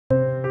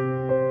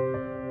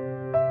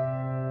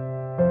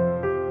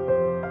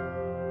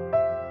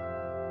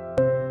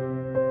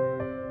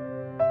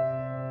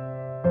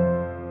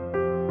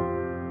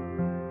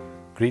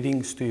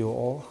Greetings to you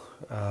all.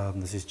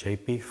 This is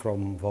JP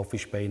from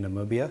Huish,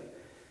 Namibia,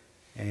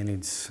 and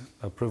it's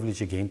a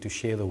privilege again to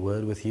share the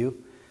word with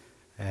you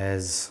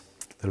as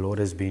the Lord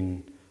has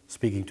been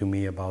speaking to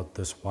me about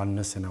this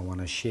oneness, and I want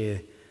to share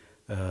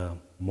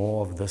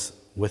more of this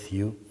with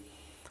you.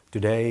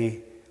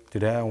 Today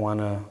I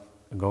want to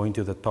go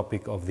into the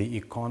topic of the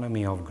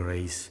economy of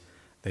grace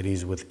that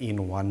is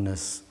within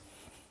oneness.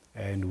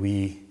 And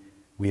we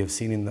have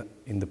seen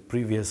in the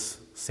previous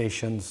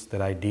sessions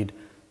that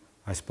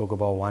I spoke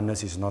about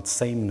oneness is not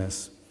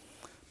sameness.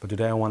 But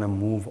today I want to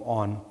move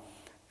on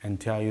and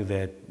tell you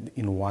that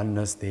in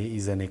oneness there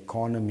is an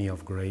economy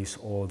of grace,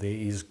 or there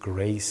is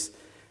grace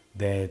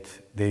that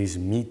there is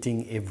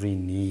meeting every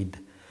need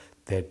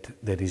that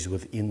is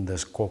within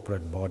this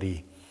corporate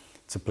body.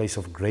 It's a place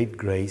of great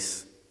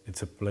grace.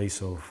 It's a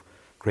place of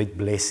great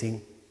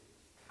blessing.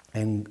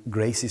 And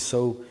grace is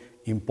so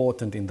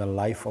important in the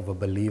life of a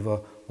believer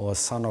or a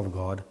son of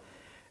God.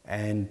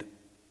 And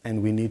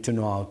we need to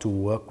know how to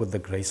work with the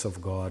grace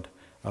of God,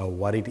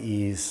 what it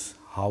is,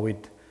 how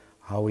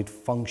it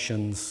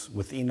functions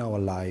within our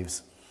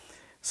lives,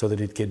 so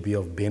that it can be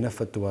of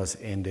benefit to us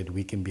and that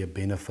we can be a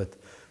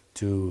benefit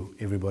to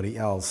everybody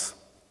else.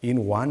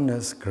 In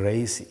oneness,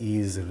 grace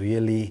is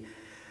really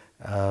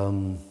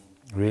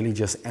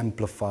just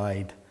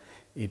amplified.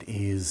 It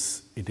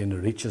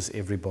enriches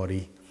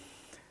everybody.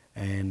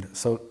 And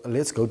so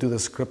let's go to the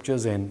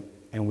scriptures and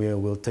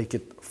we'll take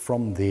it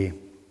from there.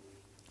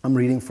 I'm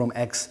reading from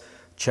Acts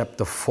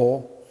chapter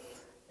 4,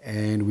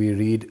 and we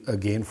read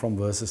again from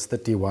verses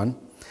 31.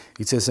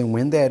 It says, "And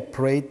when they had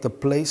prayed, the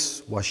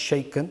place was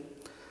shaken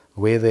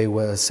where they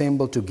were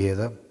assembled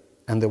together,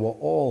 and they were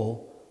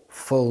all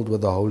filled with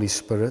the Holy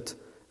Spirit,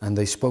 and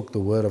they spoke the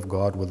word of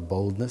God with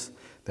boldness."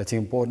 That's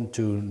important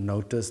to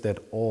notice, that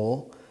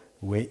all,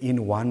 we're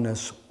in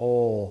oneness,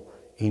 all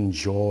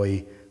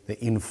enjoy the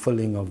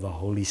infilling of the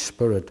Holy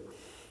Spirit.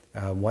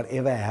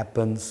 Whatever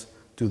happens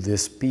to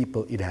this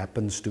people, it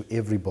happens to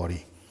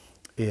everybody.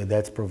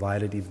 That's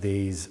provided if there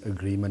is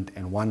agreement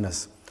and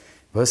oneness.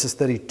 Verses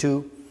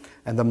 32,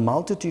 "And the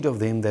multitude of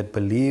them that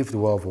believed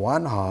were of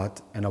one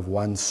heart and of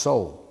one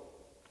soul.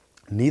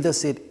 Neither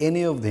said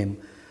any of them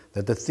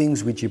that the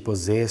things which he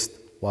possessed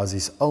was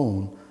his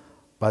own,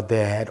 but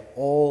they had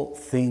all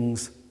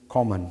things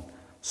common."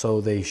 So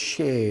they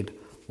shared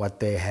what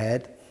they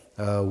had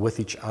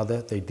with each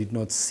other. They did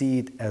not see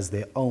it as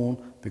their own,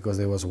 because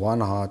there was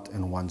one heart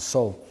and one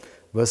soul.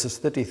 Verses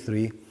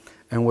 33,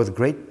 "And with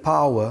great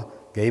power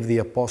gave the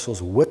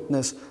apostles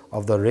witness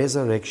of the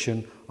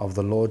resurrection of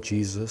the Lord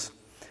Jesus.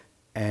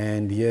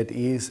 And here it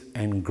is,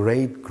 and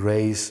great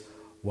grace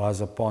was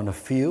upon a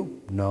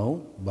few,"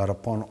 no, but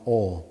upon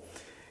all.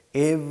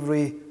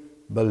 Every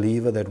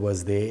believer that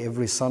was there,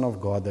 every son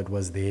of God that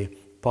was there,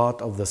 part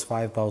of this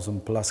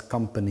 5,000 plus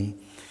company,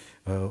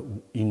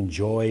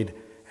 enjoyed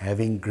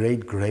having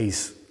great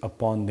grace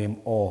upon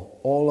them all.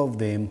 All of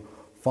them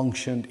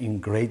functioned in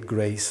great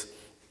grace.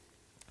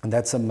 And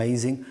that's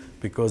amazing,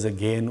 because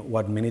again,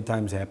 what many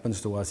times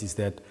happens to us is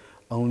that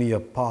only a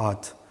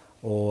part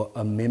or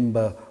a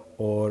member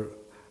or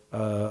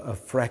a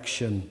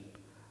fraction,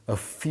 a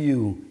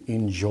few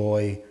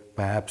enjoy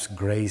perhaps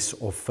grace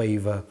or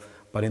favor.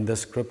 But in the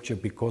scripture,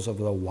 because of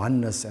the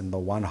oneness and the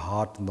one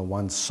heart and the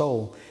one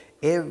soul,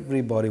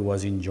 everybody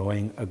was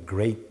enjoying a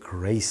great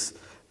grace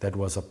that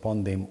was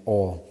upon them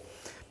all.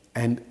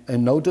 And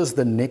notice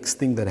the next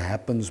thing that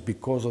happens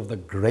because of the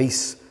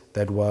grace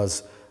that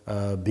was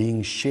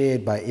being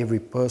shared by every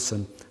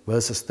person.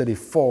 Verses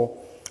 34,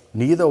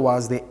 "Neither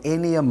was there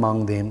any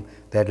among them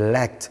that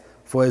lacked,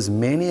 for as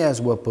many as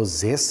were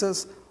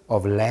possessors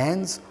of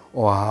lands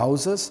or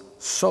houses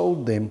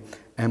sold them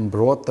and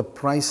brought the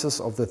prices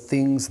of the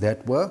things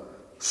that were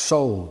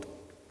sold."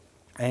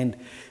 And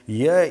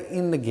here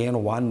in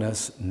again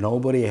oneness,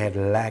 nobody had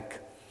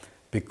lack,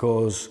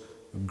 because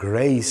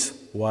grace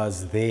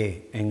was there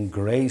and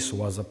grace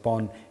was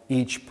upon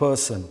each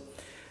person.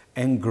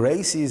 And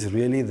grace is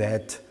really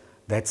that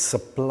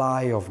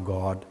supply of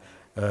God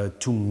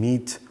to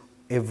meet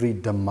every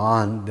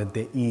demand that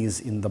there is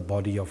in the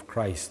body of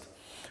Christ.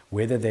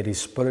 Whether that is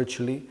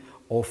spiritually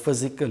or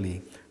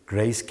physically,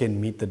 grace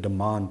can meet the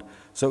demand.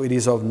 So it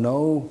is of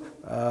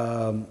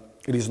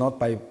it is not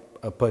by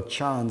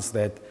perchance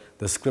that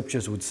the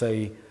scriptures would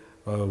say,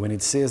 when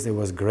it says there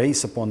was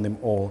grace upon them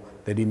all,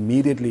 that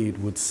immediately it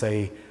would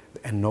say,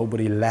 "and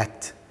nobody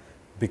lacked,"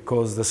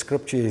 because the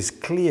scripture is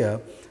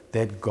clear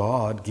that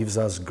God gives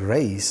us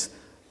grace,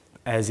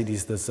 as it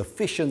is the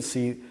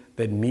sufficiency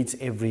that meets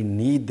every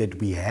need that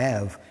we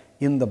have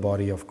in the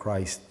body of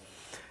Christ.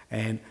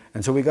 And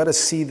so we got to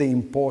see the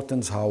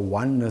importance, how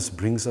oneness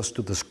brings us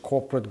to this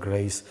corporate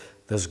grace,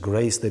 this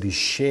grace that is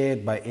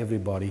shared by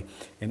everybody,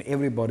 and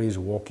everybody is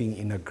walking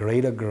in a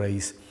greater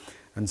grace.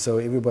 And so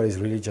everybody's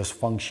really just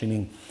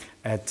functioning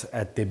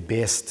at their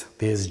best.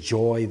 There's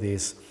joy,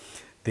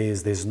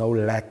 there's no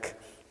lack,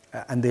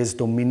 and there's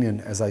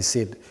dominion, as I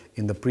said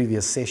in the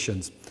previous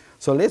sessions.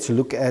 So let's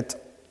look at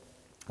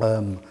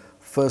 2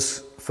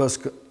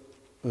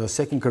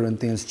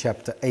 Corinthians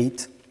chapter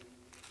 8.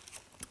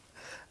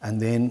 And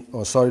then,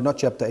 not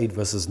chapter 8,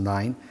 verses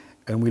 9.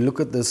 And we look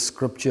at this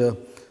scripture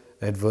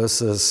at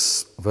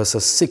verses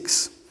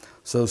 6.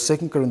 So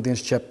 2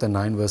 Corinthians chapter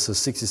 9, verses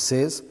 6, it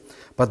says,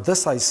 "But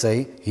this I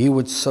say, he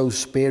which sows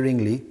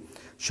sparingly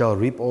shall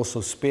reap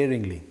also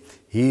sparingly.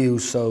 He who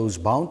sows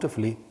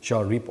bountifully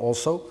shall reap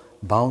also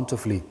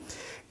bountifully.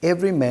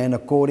 Every man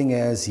according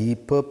as he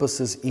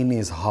purposes in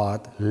his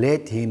heart,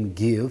 let him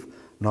give,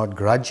 not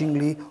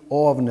grudgingly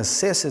or of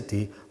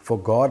necessity, for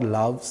God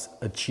loves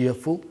a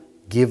cheerful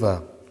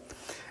giver."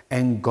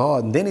 And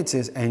God, then it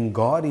says, "And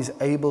God is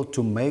able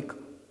to make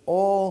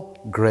all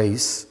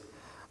grace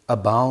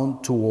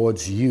abound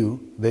towards you,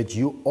 that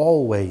you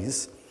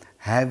always,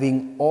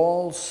 having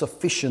all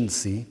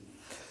sufficiency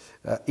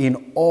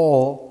in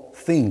all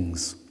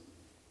things,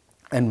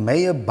 and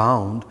may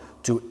abound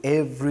to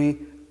every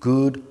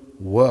good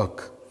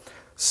work."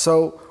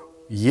 So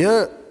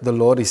here the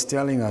Lord is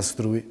telling us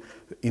through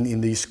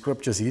in these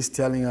scriptures, He's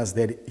telling us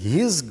that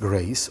His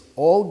grace,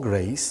 all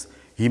grace,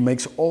 He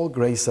makes all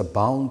grace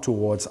abound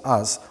towards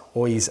us,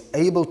 or He is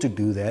able to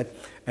do that.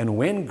 And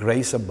when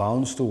grace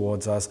abounds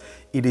towards us,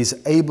 it is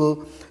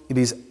able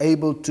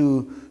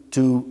to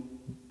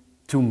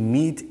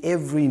meet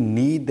every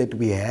need that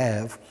we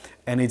have,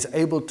 and it's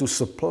able to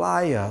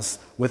supply us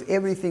with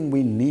everything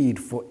we need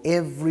for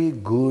every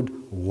good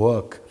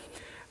work.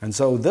 And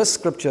so this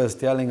scripture is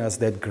telling us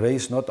that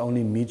grace not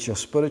only meets your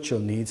spiritual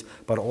needs,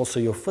 but also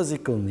your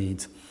physical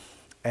needs.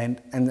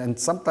 And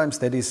sometimes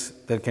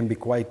that can be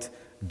quite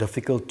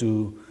difficult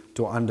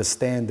to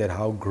understand, that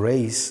how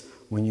grace,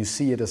 when you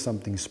see it as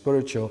something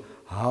spiritual,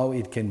 how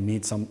it can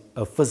meet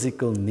a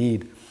physical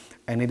need.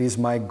 And it is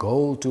my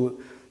goal to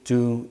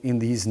in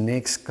these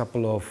next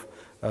couple of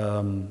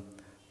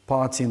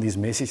parts in this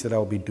message that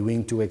I'll be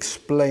doing, to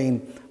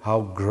explain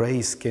how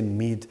grace can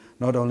meet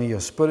not only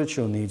your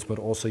spiritual needs but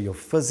also your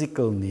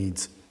physical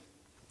needs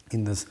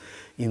in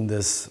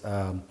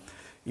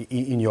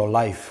your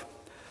life.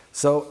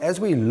 So as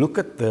we look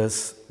at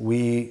this,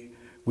 we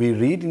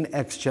read in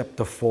Acts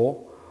chapter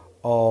 4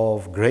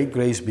 of great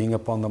grace being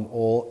upon them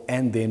all,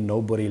 and then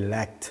nobody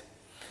lacked.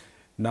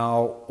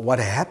 Now, what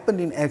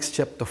happened in Acts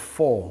chapter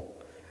 4,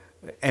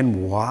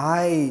 and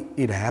why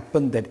it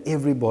happened that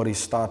everybody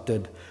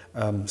started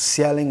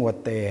selling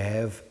what they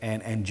have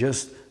and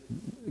just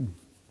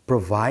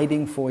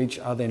providing for each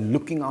other and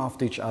looking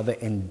after each other,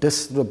 and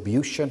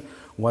distribution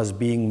was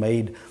being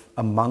made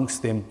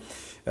amongst them.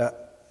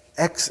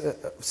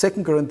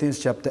 2 Corinthians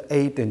chapter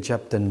 8 and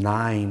chapter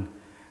 9,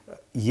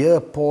 here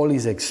Paul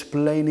is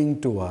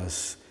explaining to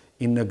us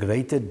in a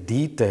greater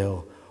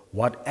detail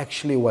what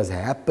actually was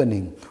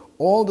happening.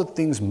 All the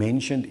things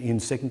mentioned in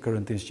 2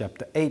 Corinthians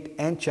chapter 8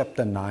 and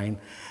chapter 9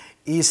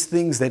 is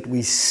things that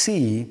we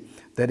see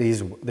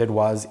that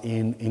was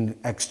in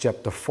Acts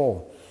chapter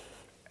 4.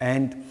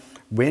 And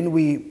when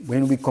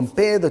we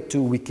compare the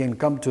two, we can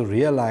come to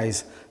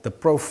realize the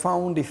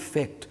profound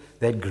effect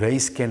that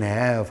grace can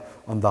have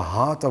on the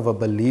heart of a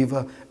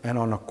believer and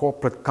on a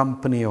corporate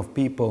company of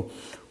people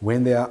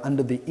when they are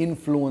under the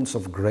influence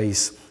of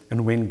grace,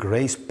 and when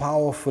grace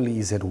powerfully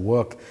is at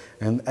work.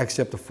 And Acts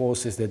chapter 4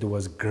 says that there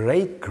was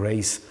great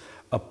grace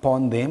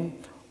upon them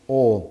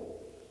all.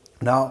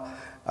 Now,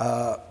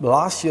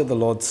 last year the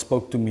Lord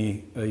spoke to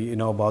me,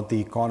 about the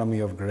economy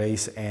of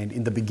grace, and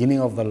in the beginning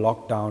of the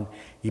lockdown,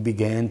 He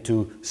began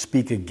to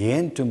speak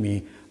again to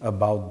me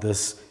about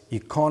this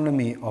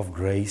economy of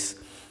grace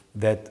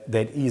that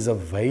is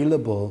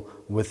available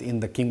within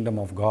the kingdom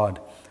of God,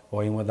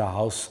 or in the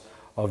house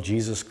of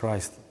Jesus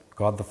Christ,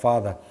 God the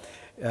Father.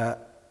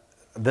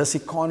 This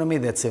economy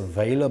that's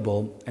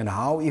available, and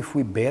how, if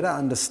we better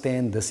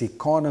understand this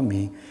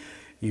economy,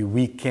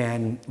 we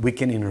can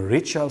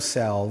enrich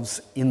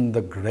ourselves in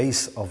the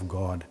grace of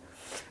God.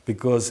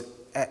 Because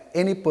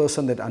any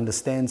person that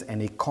understands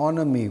an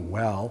economy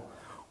well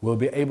will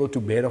be able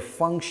to better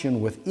function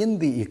within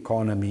the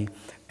economy.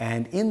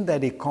 And in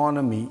that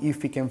economy,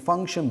 if he can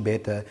function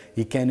better,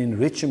 he can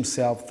enrich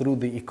himself through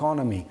the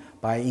economy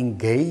by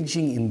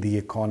engaging in the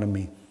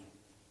economy.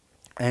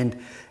 And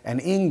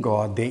in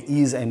God, there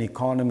is an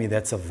economy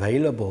that's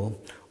available,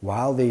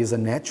 while there is a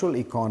natural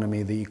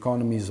economy, the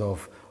economies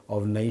of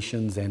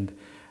nations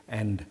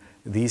and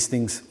these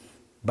things.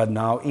 But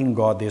now in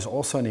God, there's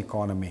also an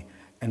economy.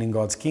 And in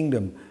God's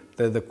kingdom,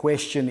 the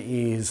question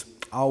is,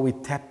 are we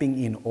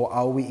tapping in, or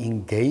are we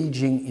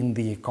engaging in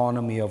the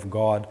economy of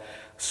God,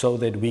 so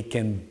that we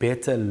can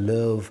better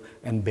live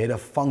and better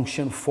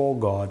function for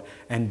God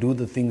and do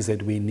the things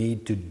that we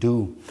need to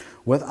do?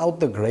 Without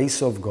the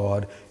grace of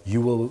God,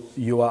 you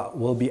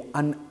will be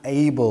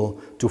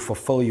unable to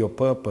fulfill your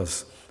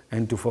purpose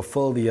and to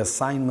fulfill the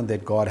assignment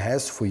that God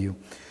has for you.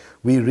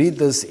 We read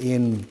this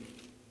in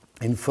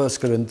 1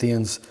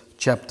 Corinthians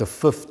chapter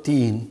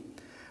 15,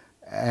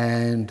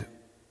 and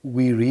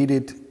we read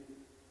it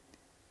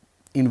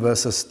in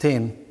verses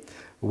 10,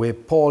 where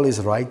Paul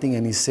is writing,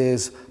 and he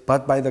says,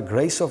 "But by the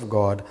grace of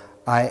God,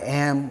 I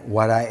am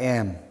what I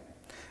am.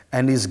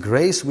 And His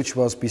grace which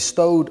was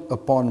bestowed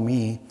upon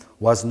me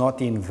was not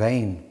in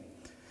vain.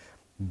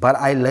 But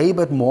I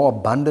labored more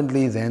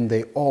abundantly than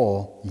they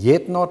all,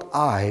 yet not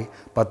I,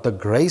 but the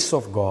grace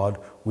of God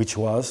which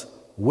was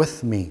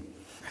with me.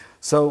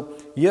 So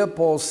here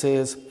Paul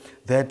says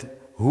that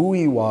who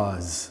he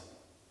was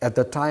at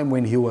the time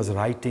when he was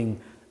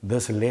writing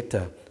this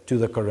letter to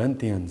the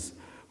Corinthians,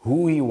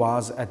 who he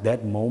was at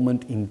that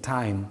moment in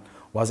time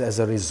was as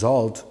a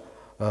result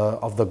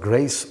of the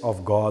grace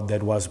of God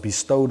that was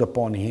bestowed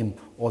upon him,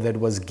 or that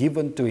was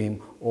given to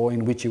him, or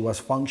in which he was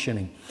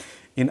functioning.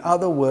 In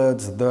other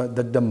words, the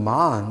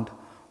demand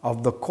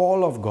of the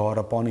call of God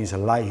upon his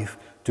life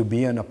to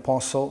be an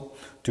apostle,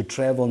 to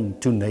travel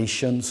to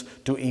nations,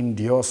 to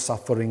endure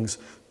sufferings,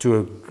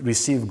 to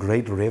receive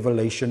great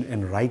revelation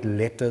and write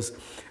letters,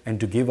 and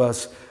to give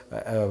us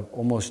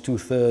almost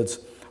 2/3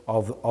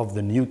 of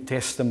the New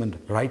Testament,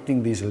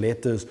 writing these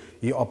letters.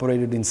 He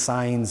operated in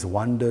signs,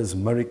 wonders,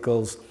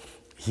 miracles,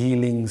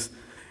 healings,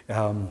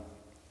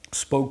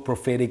 spoke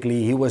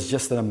prophetically. He was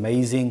just an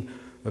amazing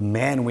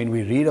man when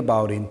we read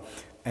about him.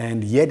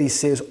 And yet he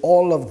says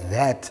all of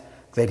that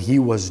he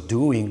was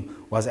doing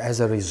was as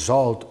a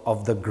result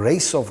of the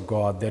grace of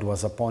God that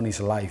was upon his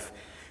life.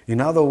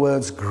 In other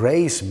words,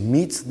 grace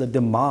meets the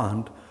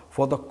demand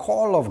for the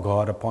call of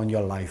God upon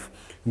your life.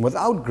 And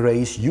without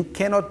grace, you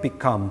cannot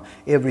become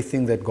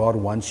everything that God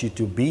wants you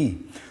to be.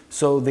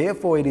 So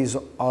therefore, it is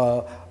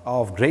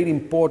of great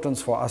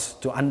importance for us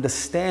to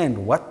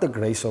understand what the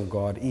grace of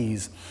God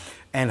is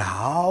and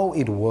how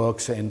it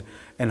works, and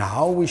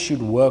how we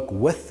should work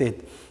with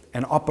it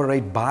and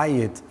operate by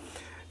it.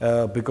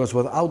 Because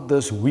without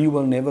this, we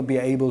will never be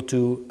able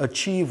to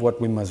achieve what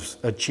we must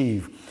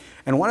achieve.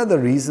 And one of the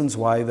reasons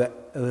why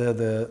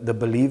the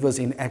believers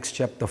in Acts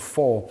chapter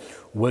 4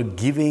 were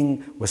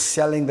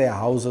selling their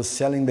houses,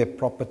 selling their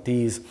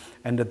properties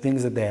and the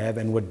things that they have,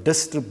 and were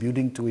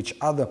distributing to each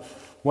other,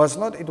 was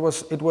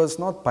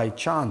not by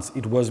chance.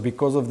 It was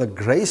because of the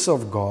grace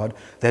of God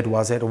that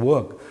was at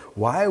work.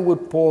 Why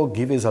would Paul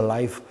give his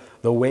life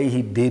the way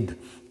he did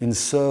in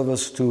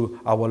service to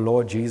our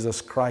Lord Jesus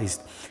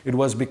Christ? It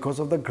was because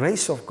of the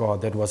grace of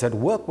God that was at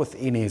work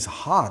within his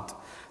heart.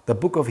 The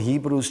book of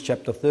Hebrews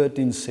chapter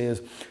 13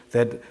 says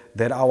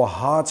that our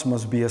hearts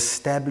must be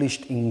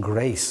established in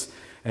grace.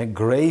 And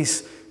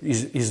grace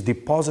is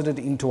deposited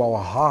into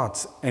our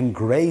hearts. And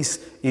grace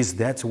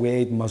that's where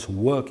it must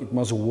work. It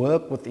must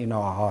work within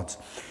our hearts.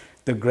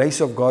 The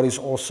grace of God is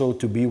also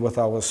to be with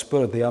our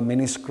spirit. There are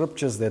many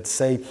scriptures that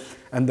say,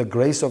 and the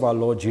grace of our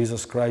Lord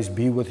Jesus Christ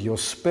be with your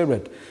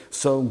spirit.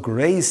 So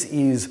grace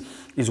is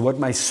what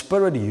my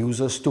spirit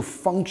uses to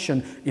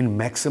function in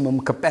maximum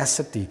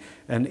capacity,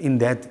 and in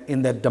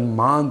that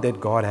demand that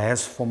God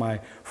has for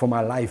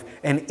my life.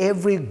 And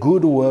every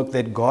good work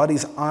that God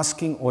is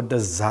asking or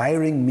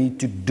desiring me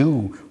to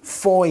do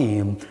for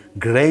him,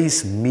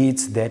 grace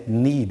meets that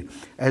need.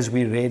 As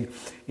we read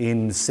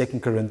in 2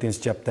 Corinthians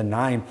chapter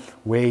 9,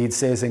 where it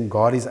says, and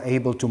God is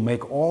able to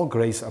make all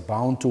grace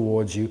abound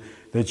towards you,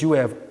 that you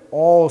have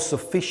all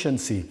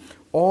sufficiency,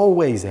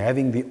 always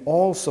having the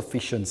all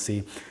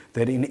sufficiency,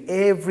 that in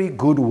every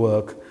good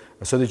work,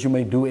 so that you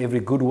may do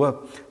every good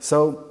work.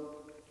 So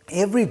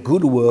every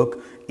good work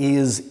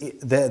is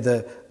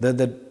the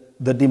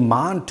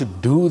demand to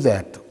do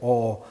that,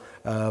 or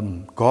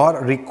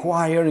God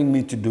requiring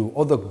me to do,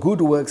 or the good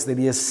works that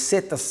he has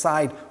set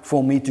aside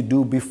for me to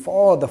do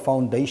before the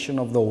foundation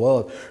of the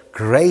world.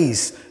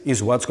 Grace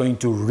is what's going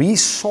to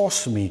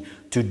resource me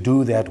to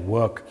do that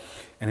work.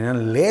 And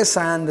unless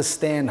I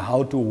understand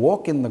how to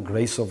walk in the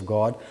grace of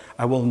God,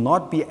 I will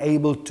not be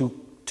able to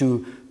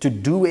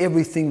do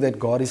everything that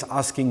God is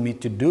asking me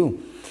to do.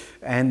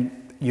 And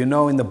you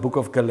know, in the book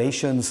of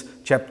Galatians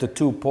chapter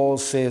 2, Paul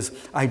says,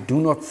 I do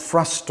not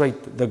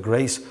frustrate the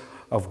grace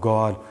of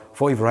God.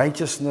 For if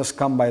righteousness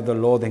come by the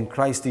law, then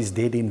Christ is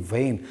dead in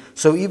vain.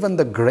 So even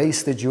the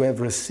grace that you have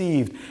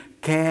received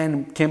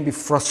can be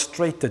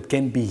frustrated,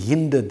 can be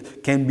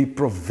hindered, can be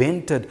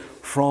prevented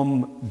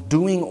from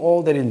doing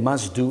all that it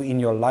must do in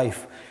your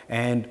life.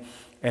 And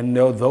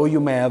though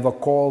you may have a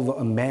call,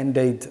 a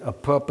mandate, a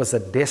purpose, a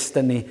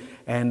destiny,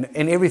 and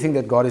everything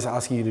that God is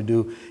asking you to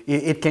do,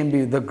 it can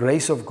be the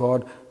grace of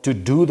God to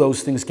do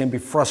those things can be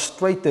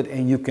frustrated,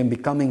 and you can be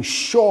coming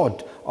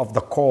short of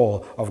the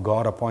call of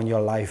God upon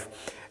your life.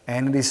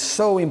 And it is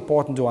so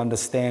important to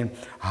understand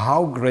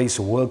how grace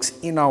works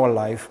in our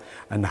life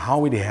and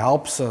how it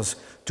helps us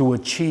to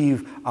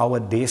achieve our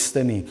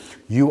destiny.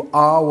 You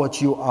are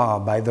what you are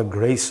by the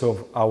grace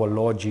of our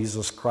Lord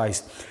Jesus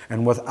Christ.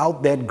 And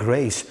without that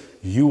grace,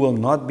 you will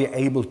not be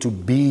able to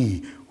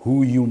be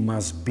who you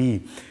must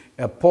be.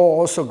 Paul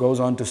also goes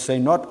on to say,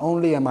 not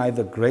only am I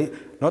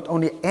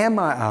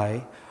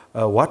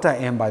what I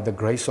am by the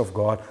grace of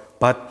God,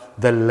 but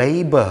the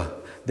labor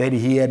that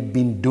he had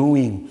been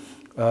doing,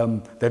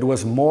 that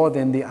was more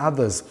than the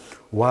others,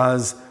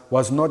 was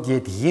not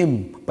yet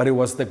him, but it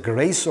was the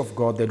grace of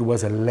God that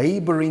was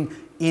laboring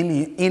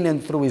in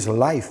and through his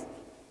life.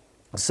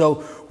 So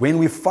when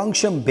we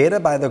function better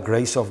by the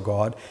grace of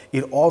God,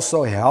 it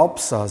also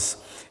helps us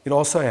It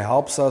also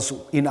helps us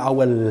in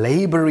our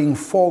laboring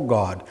for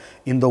God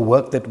in the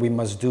work that we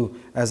must do.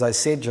 As I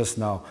said just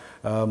now,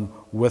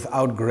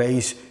 without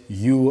grace,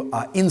 you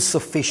are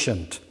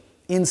insufficient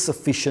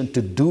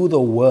to do the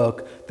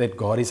work that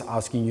God is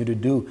asking you to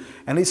do.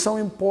 And it's so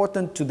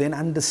important to then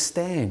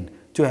understand,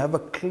 to have a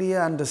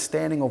clear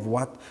understanding of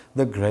what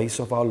the grace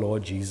of our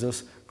Lord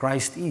Jesus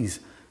Christ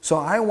is. So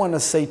I want to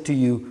say to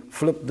you,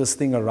 flip this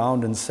thing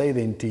around and say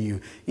then to you,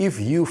 if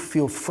you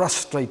feel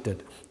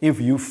frustrated, if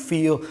you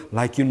feel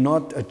like you're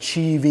not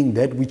achieving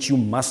that which you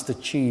must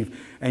achieve,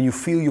 and you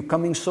feel you're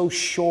coming so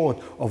short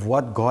of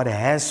what God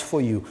has for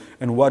you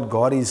and what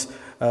God is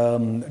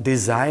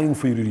desiring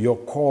for you to do, your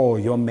call,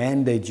 your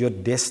mandate, your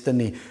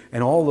destiny,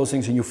 and all those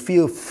things, and you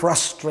feel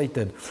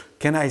frustrated,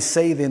 can I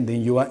say then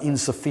you are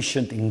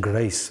insufficient in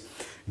grace.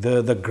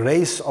 The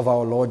grace of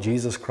our Lord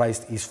Jesus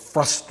Christ is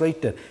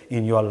frustrated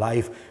in your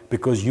life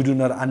because you do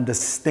not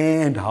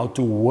understand how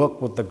to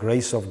work with the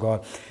grace of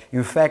God.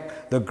 In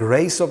fact, the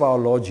grace of our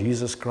Lord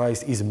Jesus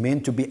Christ is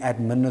meant to be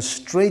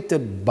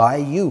administrated by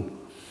you.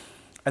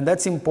 And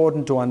that's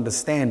important to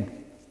understand.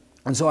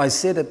 And so I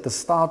said at the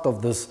start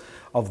of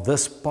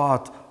this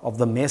part of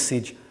the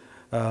message,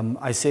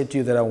 I said to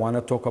you that I want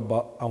to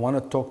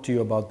talk to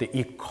you about the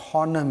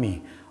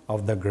economy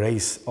of the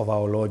grace of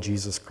our Lord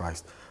Jesus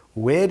Christ.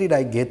 Where did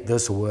I get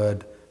this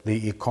word,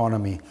 the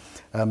economy?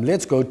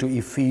 Let's go to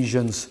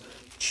Ephesians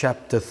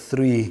chapter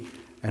 3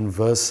 and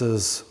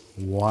verses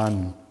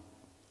 1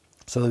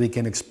 so that we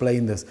can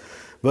explain this.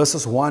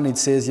 Verses 1, it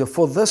says here,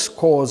 "For this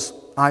cause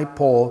I,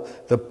 Paul,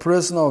 the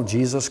prisoner of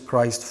Jesus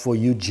Christ, for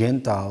you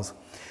Gentiles,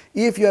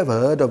 if you have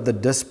heard of the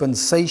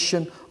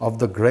dispensation of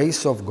the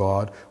grace of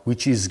God,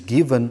 which is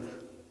given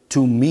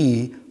to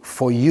me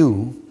for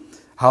you,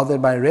 how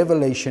that by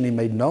revelation he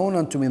made known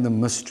unto me in the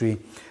mystery,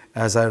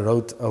 as I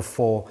wrote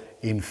afore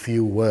in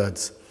few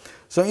words."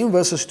 So in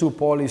verses 2,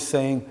 Paul is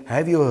saying,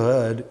 have you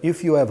heard,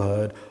 if you have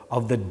heard,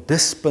 of the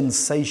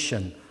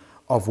dispensation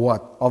of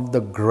what? Of the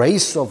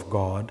grace of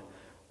God,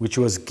 which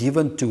was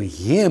given to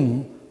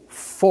him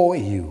for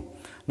you.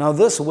 Now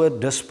this word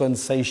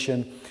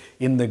dispensation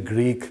in the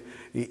Greek,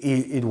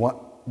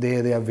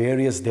 there are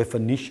various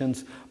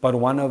definitions, but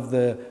one of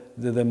the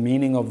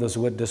meaning of this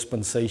word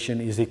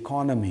dispensation is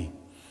economy.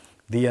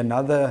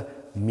 Another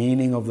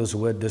meaning of this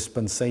word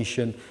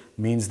dispensation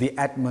means the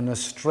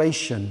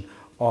administration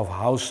of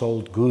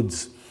household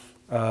goods,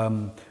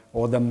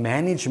 or the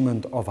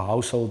management of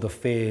household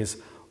affairs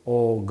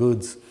or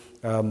goods.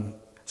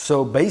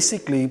 So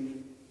basically,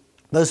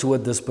 this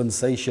word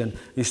dispensation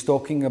is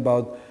talking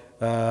about,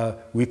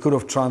 we could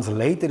have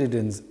translated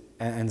it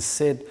and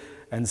said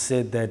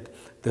that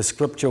the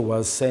scripture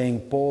was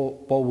saying,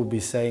 Paul would be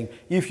saying,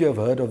 if you have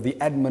heard of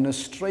the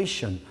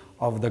administration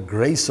of the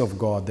grace of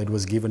God that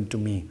was given to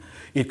me.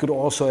 It could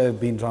also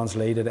have been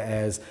translated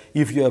as,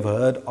 if you have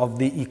heard of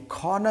the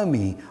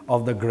economy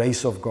of the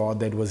grace of God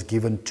that was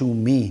given to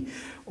me.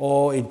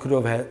 Or it could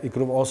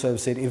have also have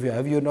said,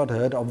 have you not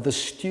heard of the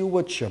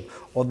stewardship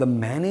or the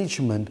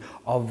management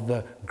of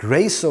the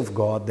grace of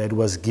God that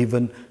was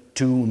given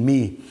to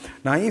me.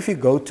 Now if you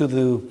go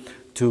to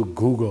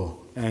Google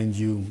and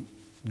you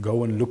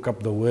go and look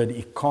up the word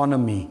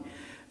economy,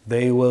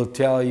 they will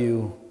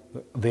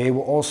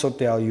also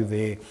tell you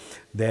there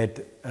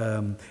that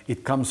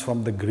it comes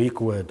from the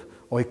Greek word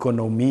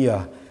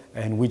oikonomia,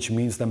 and which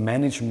means the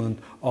management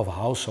of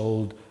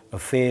household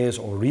affairs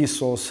or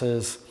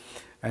resources.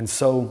 And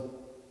so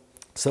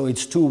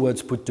it's two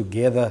words put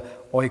together,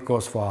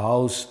 oikos for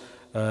house,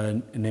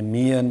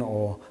 nemian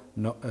or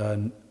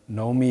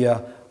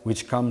nomia,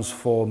 which comes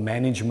for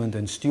management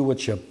and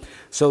stewardship.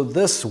 So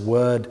this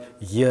word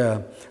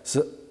here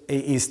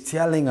is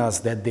telling us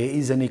that there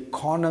is an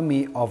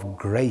economy of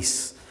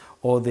grace,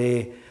 or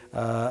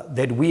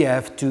that we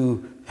have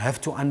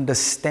to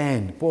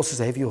understand. Paul says,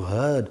 have you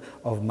heard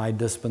of my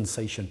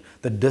dispensation?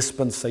 The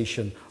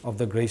dispensation of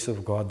the grace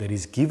of God that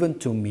is given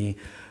to me,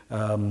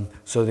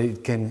 so that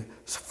it can,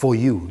 for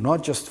you,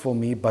 not just for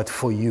me, but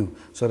for you,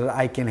 so that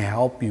I can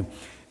help you.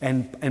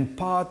 And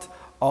part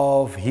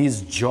of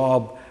his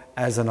job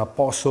as an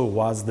apostle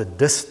was the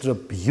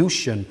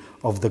distribution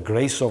of the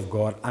grace of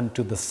God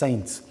unto the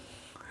saints.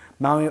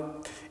 Now,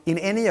 in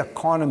any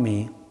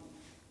economy,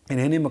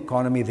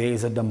 there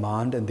is a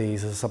demand and there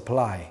is a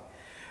supply,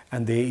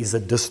 and there is a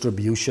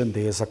distribution,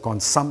 there is a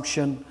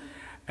consumption,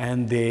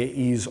 and there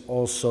is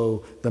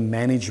also the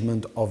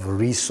management of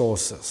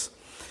resources.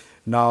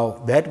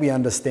 Now, that we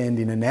understand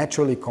in a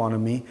natural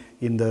economy,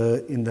 in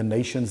the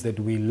nations that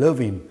we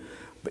live in.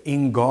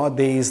 In God,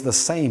 there is the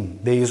same.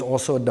 There is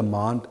also a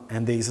demand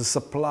and there is a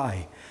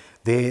supply.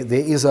 There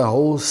is a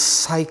whole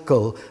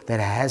cycle that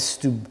has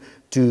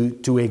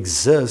to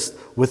exist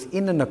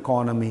within an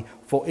economy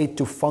for it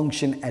to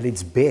function at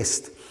its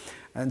best.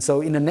 And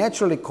so in a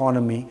natural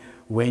economy,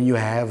 when you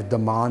have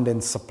demand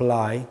and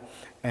supply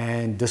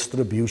and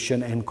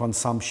distribution and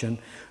consumption,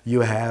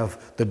 you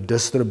have the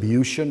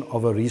distribution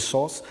of a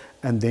resource,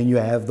 and then you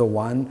have the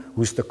one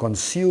who's the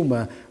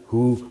consumer,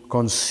 who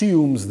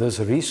consumes this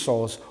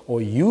resource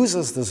or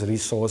uses this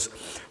resource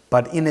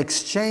But in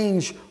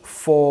exchange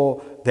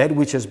for that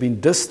which has been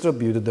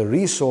distributed, the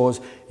resource,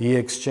 he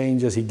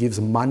exchanges, he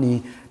gives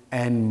money,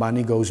 and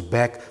money goes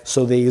back.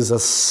 So there is a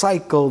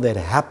cycle that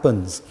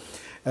happens.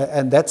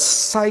 And that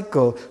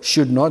cycle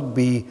should not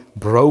be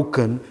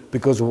broken,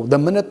 because the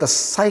minute the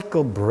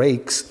cycle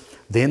breaks,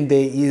 then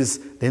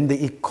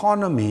the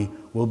economy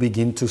will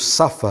begin to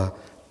suffer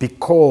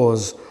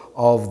because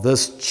of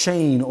this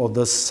chain or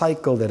this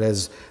cycle that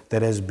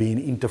has been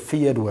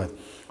interfered with.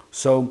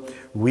 So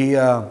we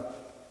are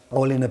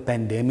all in a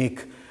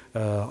pandemic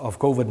of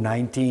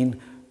COVID-19.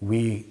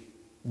 We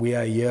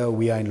are here,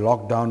 we are in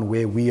lockdown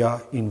where we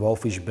are in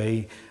Huish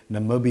Bay,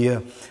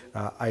 Namibia.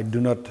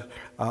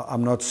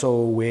 I'm not so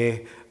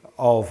aware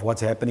of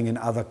what's happening in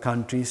other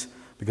countries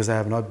because I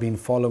have not been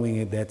following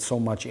it that so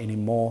much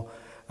anymore.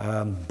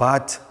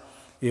 But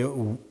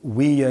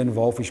we here in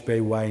Huish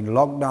Bay were in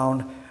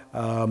lockdown.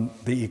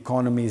 The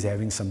economy is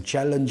having some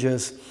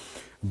challenges,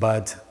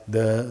 but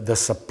the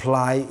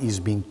supply is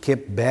being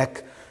kept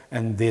back,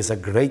 and there's a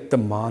great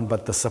demand,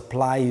 but the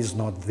supply is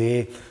not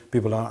there.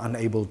 People are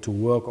unable to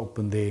work,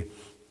 open their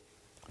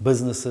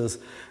businesses,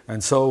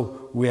 and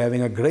so we're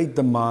having a great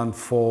demand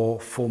for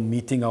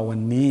meeting our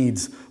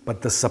needs,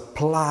 but the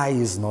supply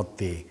is not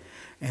there.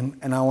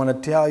 And I want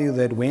to tell you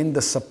that when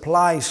the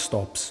supply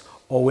stops,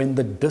 or when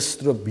the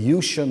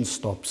distribution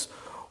stops,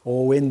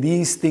 or when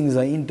these things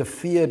are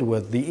interfered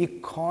with, the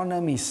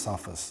economy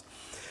suffers.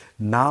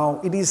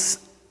 Now it is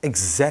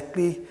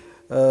exactly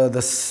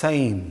the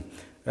same,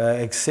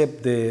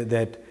 except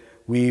that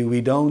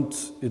we don't,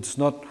 it's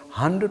not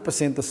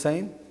 100% the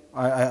same.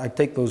 I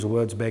take those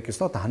words back. It's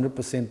not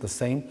 100% the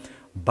same,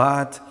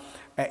 but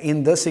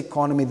in this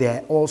economy,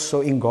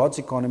 in God's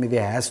economy,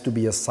 there has to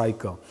be a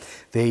cycle.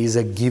 There is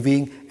a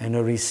giving and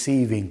a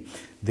receiving.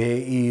 There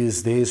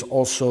is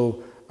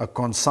also a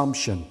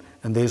consumption,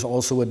 and there's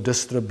also a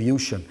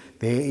distribution.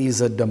 There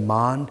is a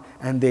demand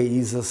and there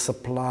is a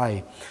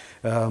supply.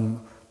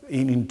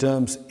 In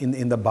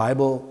the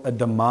Bible, a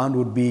demand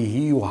would be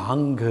he who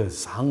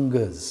hungers.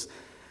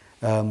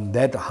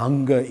 That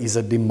hunger is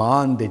a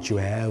demand that you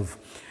have.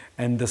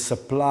 And the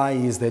supply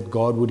is that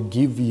God would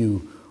give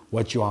you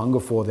what you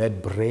hunger for,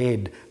 that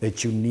bread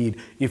that you need.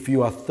 If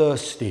you are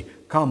thirsty,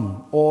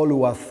 come, all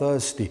who are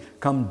thirsty,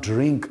 come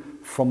drink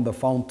from the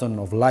fountain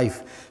of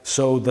life.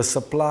 So the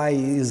supply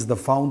is the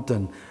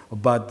fountain,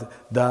 but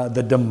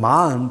the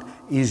demand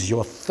is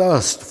your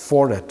thirst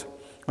for it.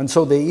 And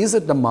so there is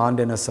a demand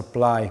and a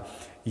supply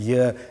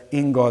here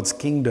in God's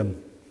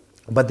kingdom,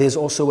 but there's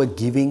also a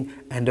giving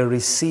and a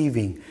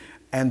receiving.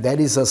 And that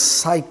is a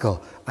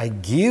cycle. I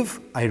give,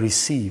 I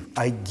receive.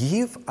 I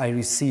give, I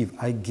receive.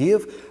 I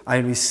give, I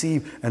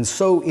receive. And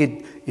so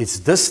it's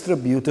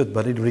distributed,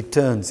 but it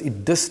returns.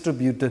 It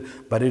distributed,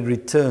 but it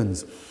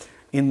returns.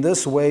 In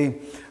this way,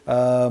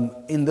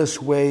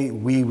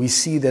 we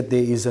see that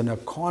there is an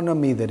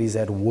economy that is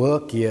at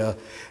work here.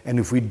 And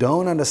if we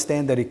don't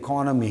understand that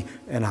economy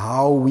and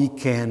how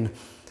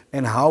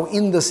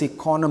in this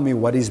economy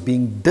what is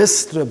being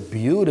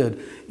distributed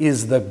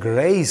is the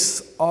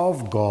grace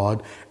of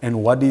God,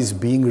 and what is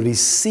being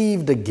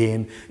received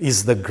again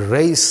is the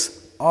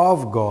grace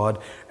of God.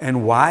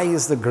 And why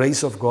is the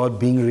grace of God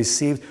being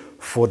received?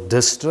 For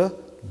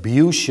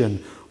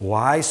distribution.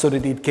 Why? So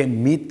that it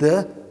can meet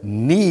the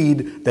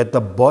need that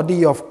the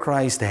body of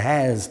Christ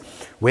has.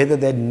 Whether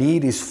that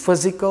need is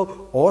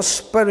physical or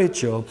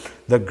spiritual,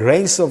 the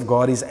grace of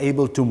God is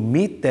able to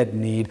meet that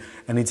need,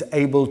 and it's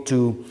able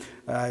to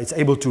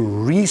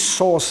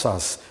resource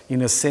us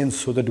in a sense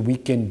so that we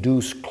can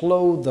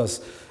clothe us,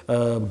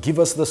 give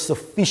us the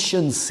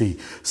sufficiency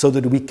so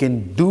that we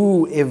can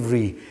do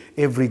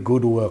every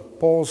good work.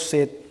 Paul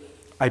said,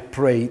 I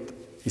prayed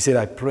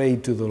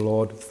to the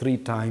Lord 3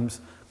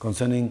 times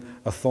concerning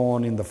a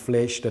thorn in the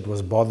flesh that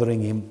was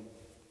bothering him.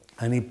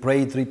 And he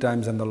prayed 3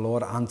 times, and the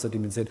Lord answered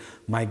him and said,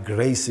 my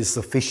grace is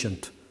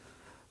sufficient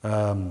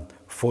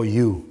for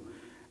you.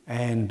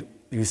 And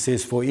he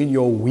says, for in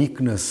your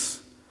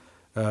weakness,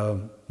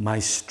 my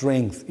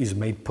strength is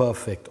made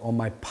perfect, or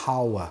my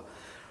power.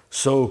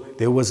 So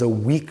there was a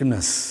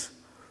weakness,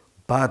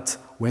 but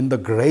when the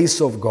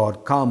grace of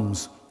God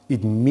comes,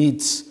 it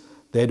meets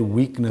that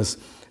weakness,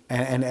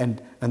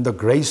 and the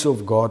grace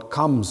of God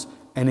comes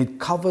and it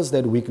covers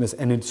that weakness,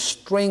 and it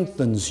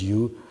strengthens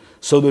you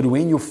so that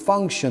when you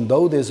function,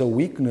 though there's a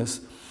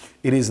weakness,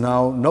 it is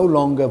now no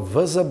longer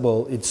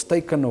visible. It's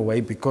taken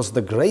away because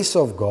the grace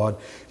of God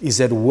is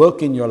at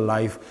work in your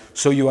life.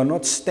 So you are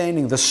not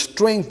standing. The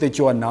strength that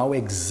you are now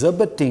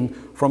exhibiting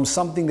from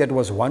something that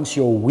was once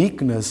your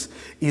weakness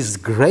is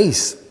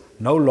grace,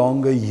 no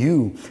longer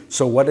you.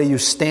 So what are you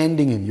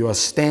standing in? You are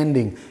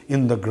standing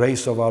in the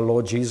grace of our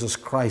Lord Jesus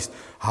Christ.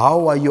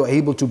 How are you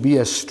able to be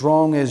as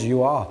strong as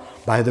you are?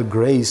 By the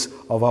grace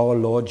of our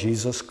Lord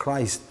Jesus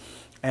Christ.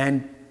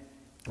 And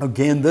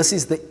again, this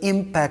is the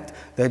impact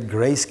that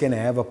grace can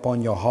have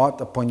upon your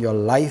heart, upon your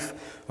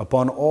life,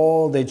 upon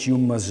all that you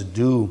must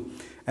do.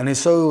 And it's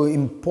so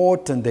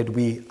important that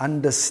we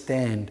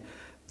understand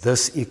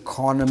this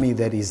economy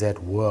that is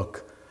at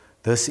work.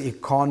 This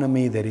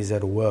economy that is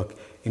at work.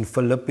 In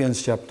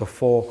Philippians chapter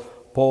 4,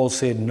 Paul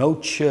said, no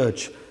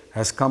church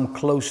has come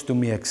close to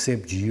me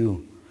except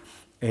you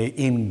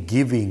in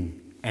giving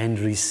and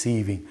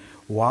receiving.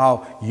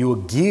 Wow,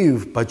 you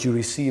give, but you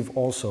receive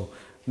also.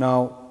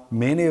 Now,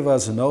 many of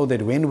us know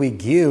that when we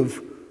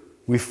give,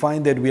 we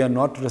find that we are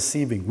not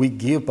receiving. We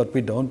give, but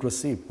we don't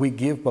receive. We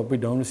give, but we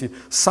don't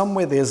receive.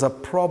 Somewhere there's a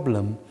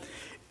problem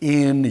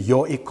in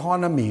your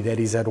economy that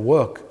is at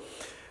work.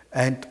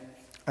 And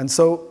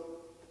so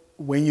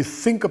when you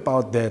think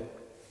about that,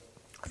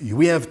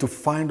 we have to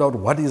find out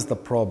what is the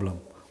problem.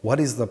 What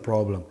is the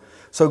problem?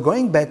 So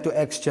going back to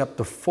Acts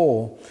chapter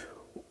 4,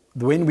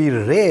 when we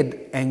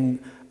read, and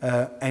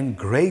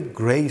great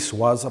grace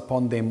was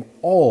upon them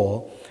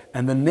all,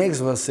 and the next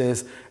verse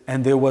says,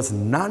 and there was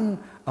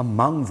none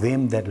among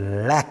them that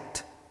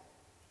lacked.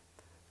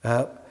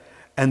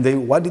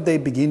 And what did they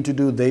begin to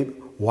do?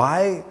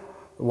 Why?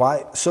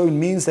 So it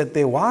means that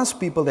there was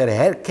people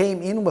that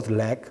came in with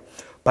lack,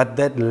 but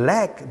that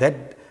lack,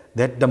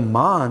 that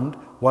demand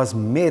was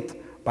met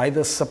by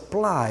the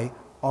supply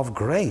of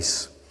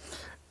grace.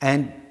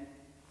 And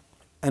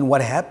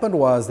what happened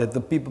was that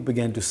the people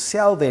began to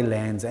sell their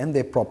lands and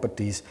their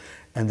properties,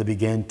 and they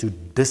began to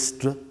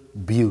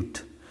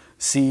distribute.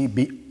 See,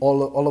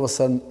 all of a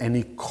sudden an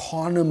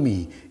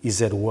economy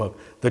is at work.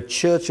 The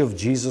Church of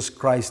Jesus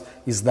Christ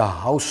is the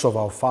house of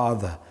our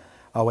Father,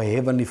 our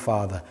Heavenly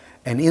Father.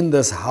 And in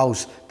this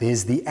house,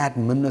 there's the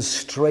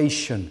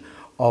administration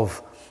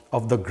of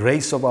the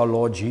grace of our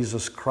Lord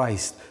Jesus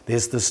Christ.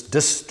 There's this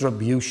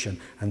distribution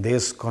and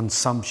there's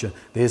consumption.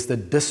 There's the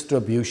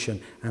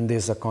distribution and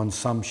there's a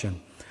consumption.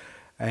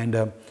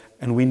 And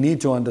we need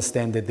to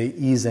understand that there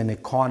is an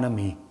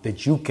economy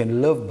that you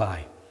can live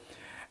by.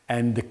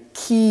 And the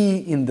key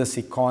in this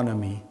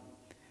economy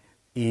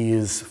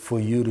is for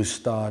you to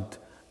start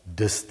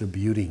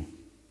distributing,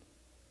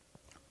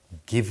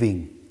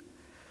 giving.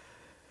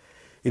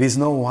 It is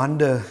no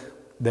wonder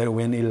that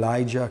when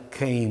Elijah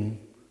came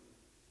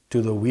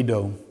to the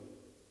widow,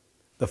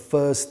 the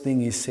first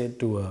thing he said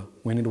to her,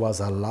 when it was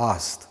her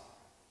last,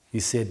 he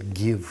said,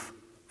 give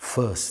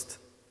first.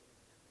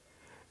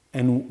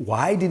 And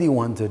why did he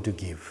want her to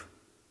give?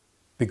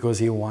 Because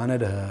he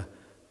wanted her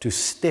to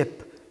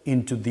step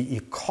into the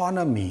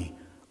economy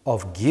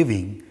of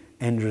giving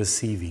and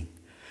receiving.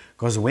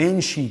 Because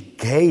when she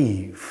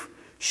gave,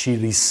 she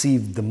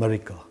received the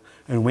miracle.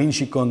 And when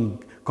she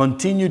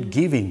continued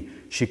giving,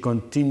 she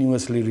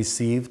continuously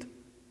received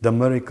the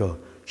miracle.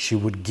 She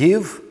would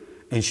give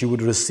and she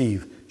would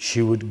receive.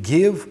 She would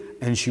give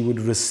and she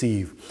would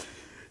receive.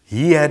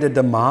 He had a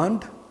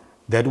demand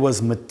that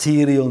was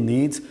material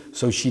needs,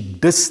 so she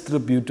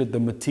distributed the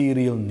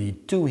material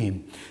need to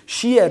him.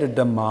 She had a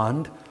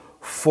demand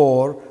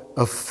for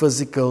a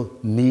physical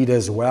need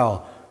as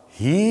well.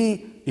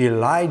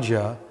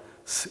 Elijah,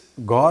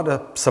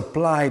 God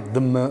supplied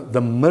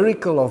the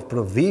miracle of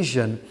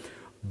provision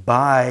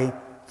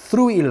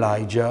through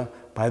Elijah,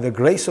 by the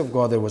grace of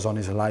God that was on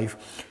his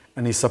life,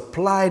 and he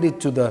supplied it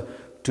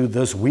to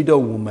this widow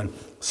woman.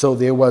 So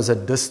there was a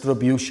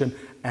distribution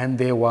and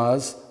there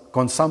was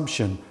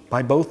consumption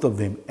by both of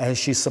them. As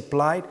she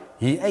supplied,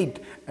 he ate.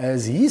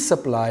 As he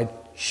supplied,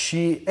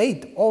 she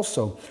ate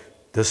also.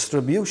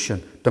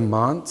 Distribution,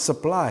 demand,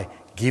 supply,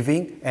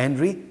 giving and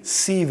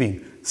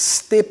receiving.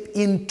 Step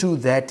into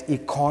that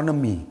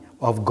economy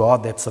of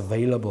God that's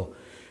available.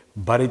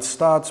 But it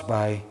starts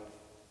by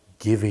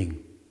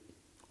giving.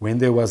 When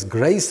there was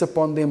grace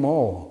upon them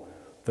all,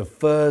 the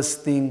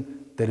first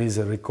thing that is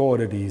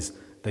recorded is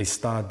they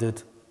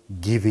started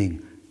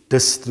giving,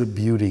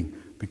 distributing,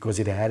 because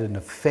it had an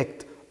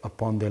effect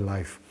upon their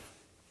life.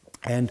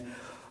 And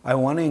I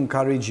want to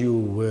encourage you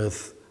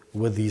with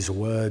these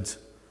words.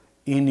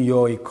 In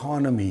your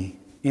economy,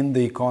 in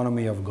the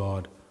economy of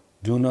God,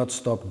 do not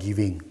stop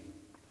giving.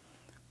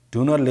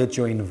 Do not let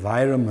your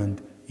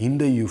environment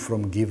hinder you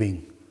from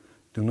giving.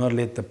 Do not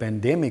let the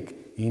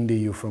pandemic hinder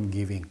you from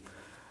giving.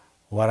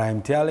 What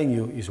I'm telling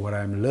you is what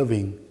I'm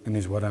living and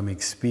is what I'm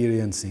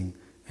experiencing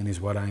and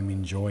is what I'm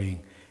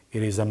enjoying.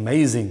 It is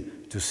amazing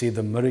to see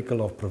the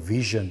miracle of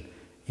provision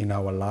in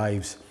our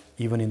lives,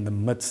 even in the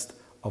midst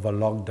of a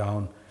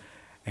lockdown.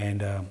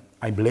 And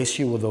I bless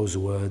you with those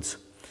words.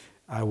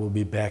 I will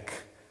be back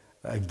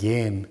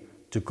again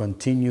to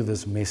continue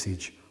this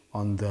message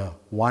on the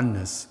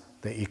oneness,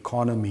 the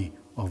economy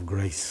of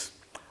grace.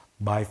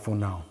 Bye for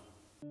now.